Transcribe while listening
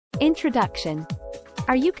Introduction.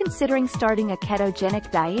 Are you considering starting a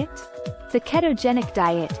ketogenic diet? The ketogenic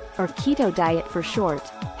diet, or keto diet for short,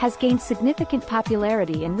 has gained significant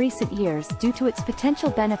popularity in recent years due to its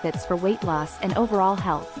potential benefits for weight loss and overall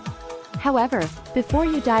health. However, before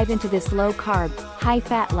you dive into this low-carb,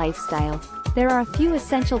 high-fat lifestyle, there are a few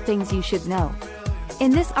essential things you should know.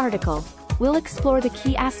 In this article, we'll explore the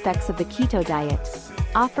key aspects of the keto diet,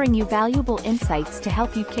 offering you valuable insights to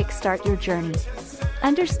help you kickstart your journey.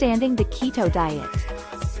 Understanding the keto diet.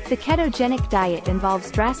 The ketogenic diet involves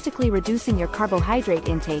drastically reducing your carbohydrate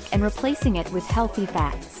intake and replacing it with healthy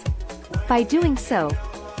fats. By doing so,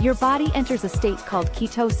 your body enters a state called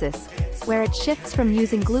ketosis, where it shifts from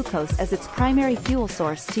using glucose as its primary fuel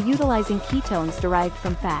source to utilizing ketones derived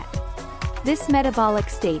from fat. This metabolic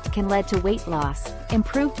state can lead to weight loss,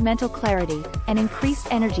 improved mental clarity, and increased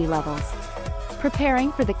energy levels.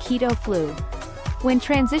 Preparing for the keto flu. When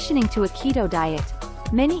transitioning to a keto diet,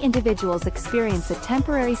 many individuals experience a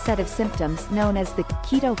temporary set of symptoms known as the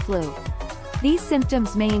keto flu. These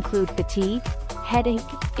symptoms may include fatigue, headache,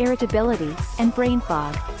 irritability, and brain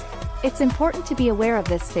fog. It's important to be aware of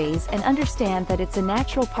this phase and understand that it's a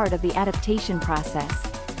natural part of the adaptation process.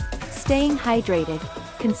 Staying hydrated,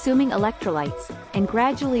 consuming electrolytes, and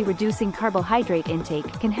gradually reducing carbohydrate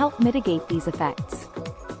intake can help mitigate these effects.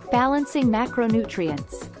 Balancing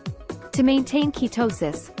macronutrients. To maintain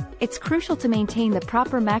ketosis, it's crucial to maintain the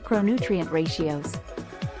proper macronutrient ratios.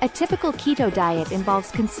 A typical keto diet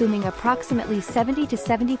involves consuming approximately 70 to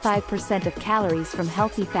 75% of calories from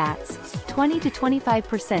healthy fats, 20 to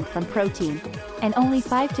 25% from protein, and only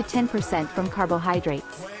 5 to 10% from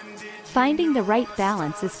carbohydrates. Finding the right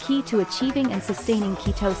balance is key to achieving and sustaining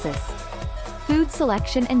ketosis. Food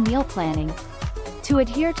selection and meal planning. To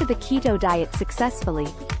adhere to the keto diet successfully,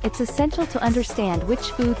 it's essential to understand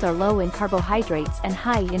which foods are low in carbohydrates and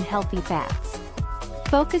high in healthy fats.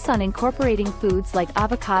 Focus on incorporating foods like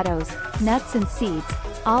avocados, nuts and seeds,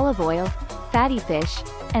 olive oil, fatty fish,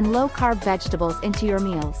 and low-carb vegetables into your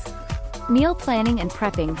meals. Meal planning and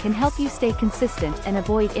prepping can help you stay consistent and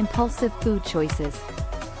avoid impulsive food choices.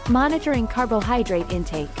 Monitoring carbohydrate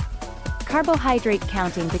intake. Carbohydrate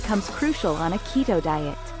counting becomes crucial on a keto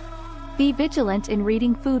diet. Be vigilant in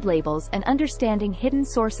reading food labels and understanding hidden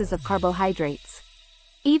sources of carbohydrates.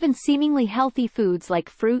 Even seemingly healthy foods like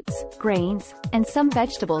fruits, grains, and some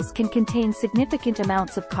vegetables can contain significant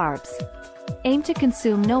amounts of carbs. Aim to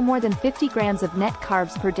consume no more than 50 grams of net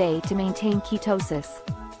carbs per day to maintain ketosis.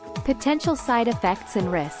 Potential side effects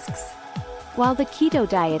and risks. While the keto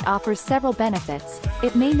diet offers several benefits,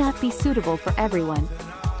 it may not be suitable for everyone.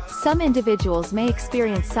 Some individuals may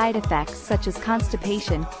experience side effects such as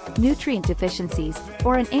constipation, nutrient deficiencies,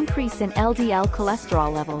 or an increase in LDL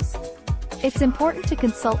cholesterol levels. It's important to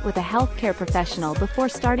consult with a healthcare professional before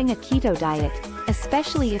starting a keto diet,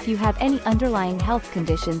 especially if you have any underlying health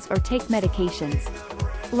conditions or take medications.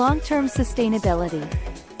 Long-term sustainability.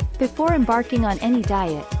 Before embarking on any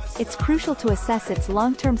diet, it's crucial to assess its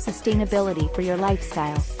long-term sustainability for your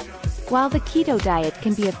lifestyle. While the keto diet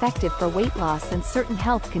can be effective for weight loss and certain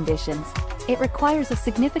health conditions, it requires a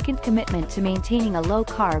significant commitment to maintaining a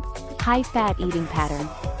low-carb, high-fat eating pattern.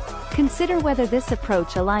 Consider whether this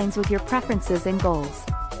approach aligns with your preferences and goals.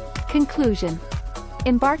 Conclusion.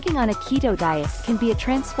 Embarking on a keto diet can be a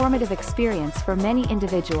transformative experience for many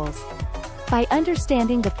individuals. By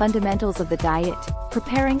understanding the fundamentals of the diet,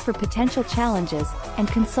 preparing for potential challenges, and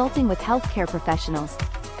consulting with healthcare professionals,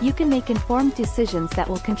 you can make informed decisions that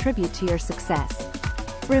will contribute to your success.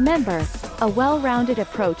 Remember, a well-rounded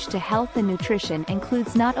approach to health and nutrition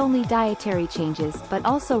includes not only dietary changes but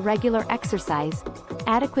also regular exercise,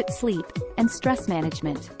 adequate sleep, and stress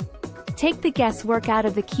management. Take the guesswork out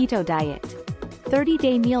of the keto diet.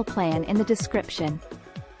 30-day meal plan in the description.